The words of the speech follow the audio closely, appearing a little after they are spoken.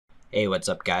Hey, what's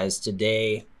up guys?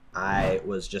 Today I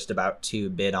was just about to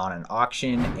bid on an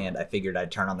auction and I figured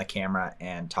I'd turn on the camera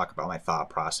and talk about my thought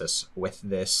process with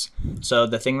this. So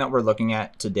the thing that we're looking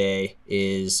at today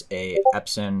is a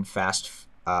Epson Fast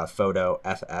Photo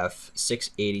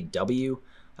FF680W.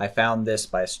 I found this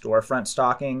by storefront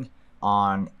stocking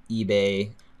on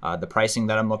eBay. The pricing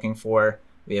that I'm looking for,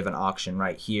 we have an auction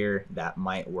right here that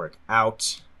might work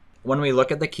out. When we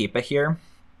look at the 𝗖cie here,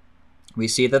 we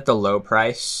see that the low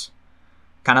price,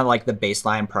 kind of like the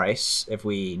baseline price, if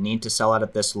we need to sell it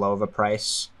at this low of a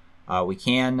price, we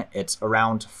can. It's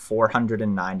around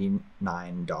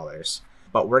 $499.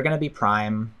 But we're going to be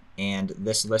prime, and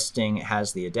this listing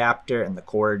has the adapter and the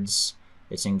cords.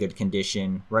 It's in good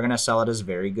condition. We're going to sell it as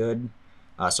very good.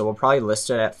 So we'll probably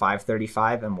list it at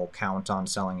 $535, and we'll count on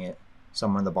selling it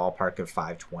somewhere in the ballpark of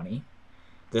 $520.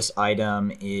 This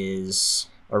item is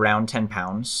around 10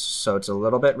 pounds, so it's a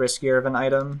little bit riskier of an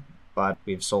item, but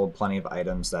we've sold plenty of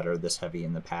items that are this heavy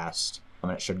in the past,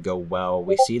 and it should go well.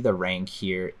 We see the rank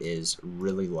here is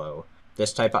really low.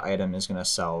 This type of item is going to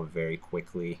sell very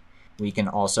quickly. We can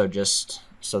also, just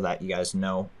so that you guys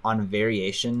know, on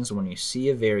variations, when you see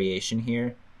a variation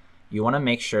here, you want to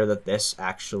make sure that this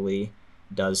actually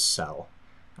does sell.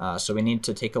 So we need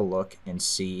to take a look and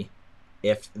see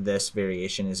if this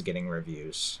variation is getting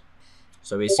reviews.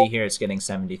 So we see here it's getting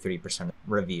 73%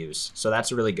 reviews. So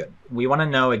that's really good. We want to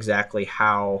know exactly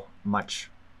how much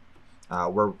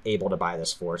we're able to buy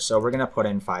this for. So we're going to put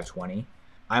in 520.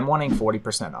 I'm wanting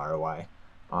 40% ROI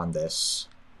on this.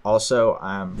 Also,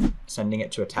 I'm sending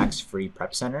it to a tax-free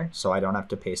prep center, so I don't have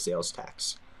to pay sales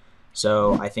tax.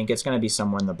 So I think it's going to be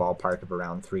somewhere in the ballpark of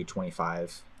around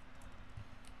 325,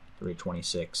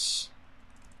 326,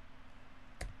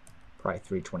 probably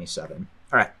 327.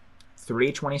 All right.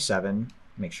 327,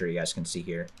 make sure you guys can see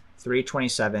here.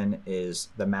 327 is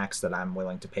the max that I'm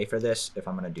willing to pay for this if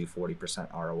I'm going to do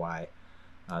 40% ROI.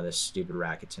 This stupid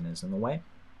Rakuten is in the way.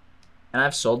 And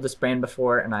I've sold this brand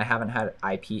before and I haven't had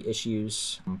IP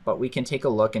issues, but we can take a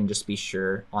look and just be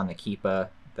sure on the 𝗖cie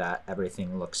that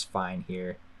everything looks fine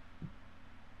here.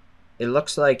 It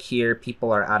looks like here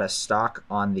people are out of stock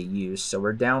on the used. So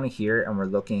we're down here and we're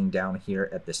looking down here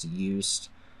at this used.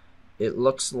 It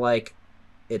looks like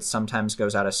it sometimes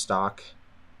goes out of stock,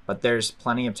 but there's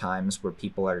plenty of times where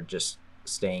people are just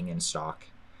staying in stock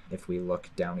if we look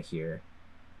down here.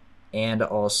 And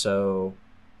also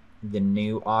the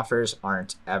new offers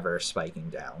aren't ever spiking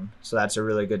down. So that's a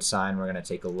really good sign. We're going to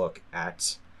take a look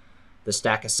at the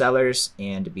stack of sellers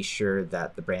and be sure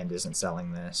that the brand isn't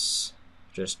selling this,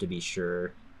 just to be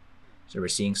sure. So we're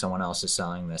seeing someone else is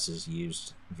selling this as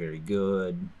used. Very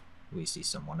good. We see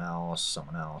someone else,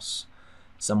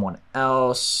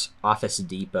 Office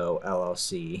Depot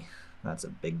LLC. That's a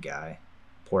big guy.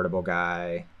 Portable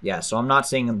guy. Yeah, so I'm not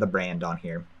seeing the brand on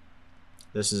here.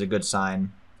 This is a good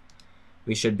sign.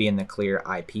 We should be in the clear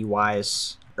IP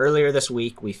wise. Earlier this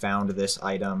week, we found this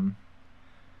item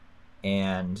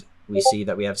and we see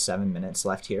that we have 7 minutes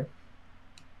left here.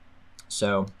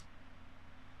 So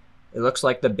it looks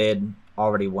like the bid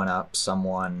already went up.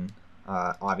 Someone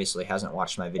obviously hasn't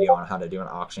watched my video on how to do an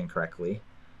auction correctly.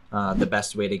 The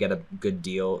best way to get a good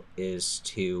deal is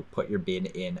to put your bid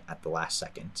in at the last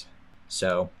second.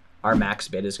 So our max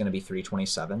bid is going to be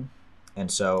 327. And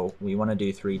so we want to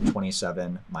do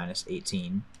 327 minus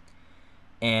 18.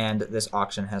 And this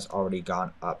auction has already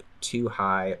gone up too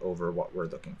high over what we're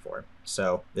looking for.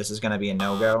 So this is going to be a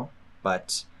no-go,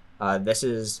 but this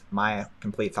is my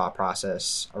complete thought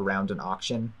process around an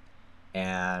auction.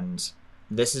 And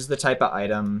this is the type of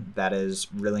item that is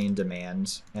really in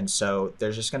demand, and so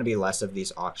there's just going to be less of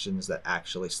these auctions that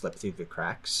actually slip through the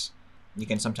cracks. You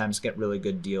can sometimes get really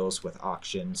good deals with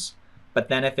auctions, but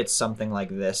then if it's something like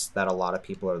this that a lot of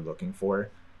people are looking for,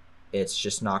 it's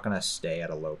just not going to stay at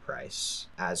a low price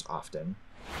as often.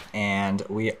 And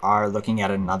we are looking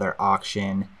at another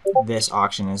auction. This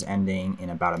auction is ending in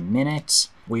about a minute.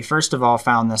 We first of all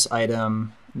found this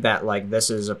item that, like, this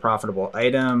is a profitable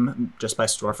item just by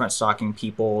storefront stocking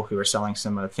people who are selling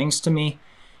similar things to me.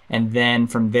 And then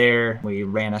from there, we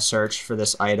ran a search for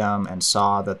this item and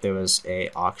saw that there was a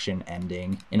auction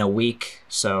ending in a week.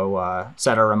 So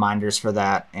set our reminders for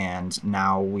that. And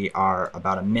now we are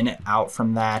about a minute out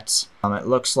from that. It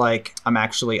looks like I'm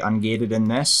actually ungated in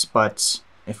this, but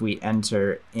if we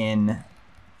enter in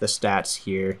the stats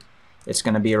here, it's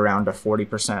going to be around a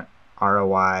 40%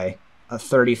 ROI, a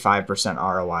 35%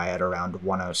 ROI at around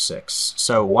 106.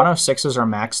 So 106 is our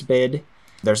max bid.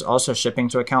 There's also shipping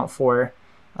to account for.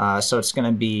 So it's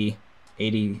going to be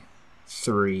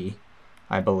 83,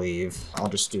 I believe. I'll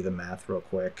just do the math real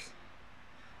quick.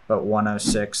 But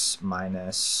 106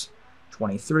 minus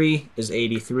 23 is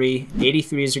 83.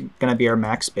 83 is going to be our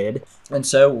max bid. And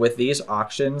so with these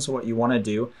auctions, what you want to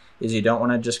do is you don't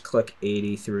want to just click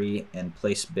 83 and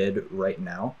place bid right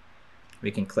now.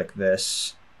 We can click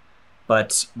this,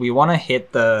 but we want to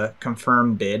hit the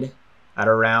confirm bid at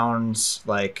around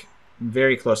like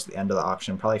very close to the end of the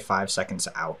auction, probably 5 seconds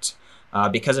out.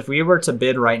 Because if we were to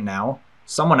bid right now,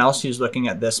 someone else who's looking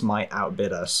at this might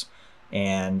outbid us.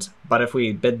 But if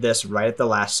we bid this right at the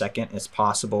last second, it's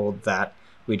possible that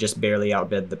we just barely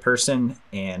outbid the person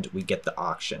and we get the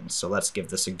auction. So let's give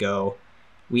this a go.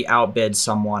 We outbid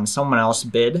someone else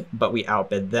bid, but we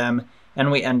outbid them,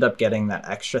 and we end up getting that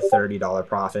extra $30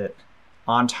 profit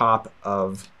on top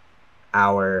of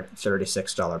our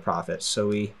 $36 profit. So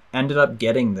we ended up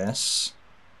getting this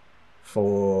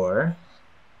for,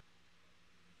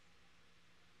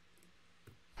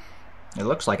 it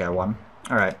looks like I won.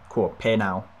 All right, cool, pay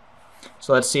now.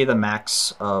 So let's see the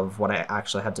max of what I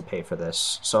actually had to pay for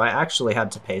this. So I actually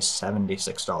had to pay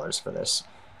 $76 for this,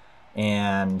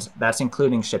 and that's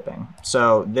including shipping.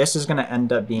 So this is gonna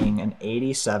end up being an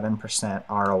 87%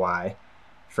 ROI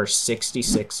for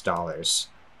 $66.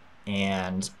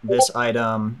 And this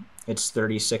item, it's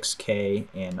 36K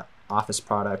in office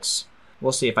products.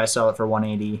 We'll see if I sell it for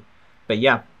 180. But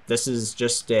yeah, this is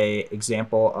just a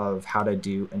example of how to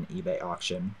do an eBay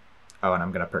auction. Oh, and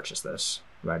I'm gonna purchase this.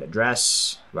 Right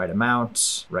address, right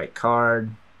amount, right card,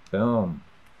 boom,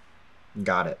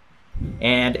 got it.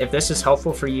 And if this is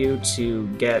helpful for you to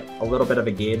get a little bit of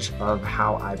a gauge of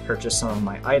how I purchase some of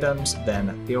my items,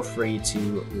 then feel free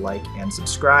to like and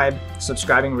subscribe.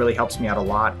 Subscribing really helps me out a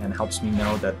lot and helps me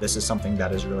know that this is something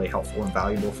that is really helpful and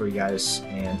valuable for you guys.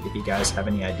 And if you guys have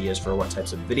any ideas for what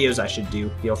types of videos I should do,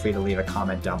 feel free to leave a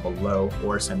comment down below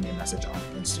or send me a message on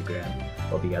Instagram.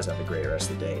 Hope you guys have a great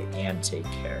rest of the day and take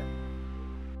care.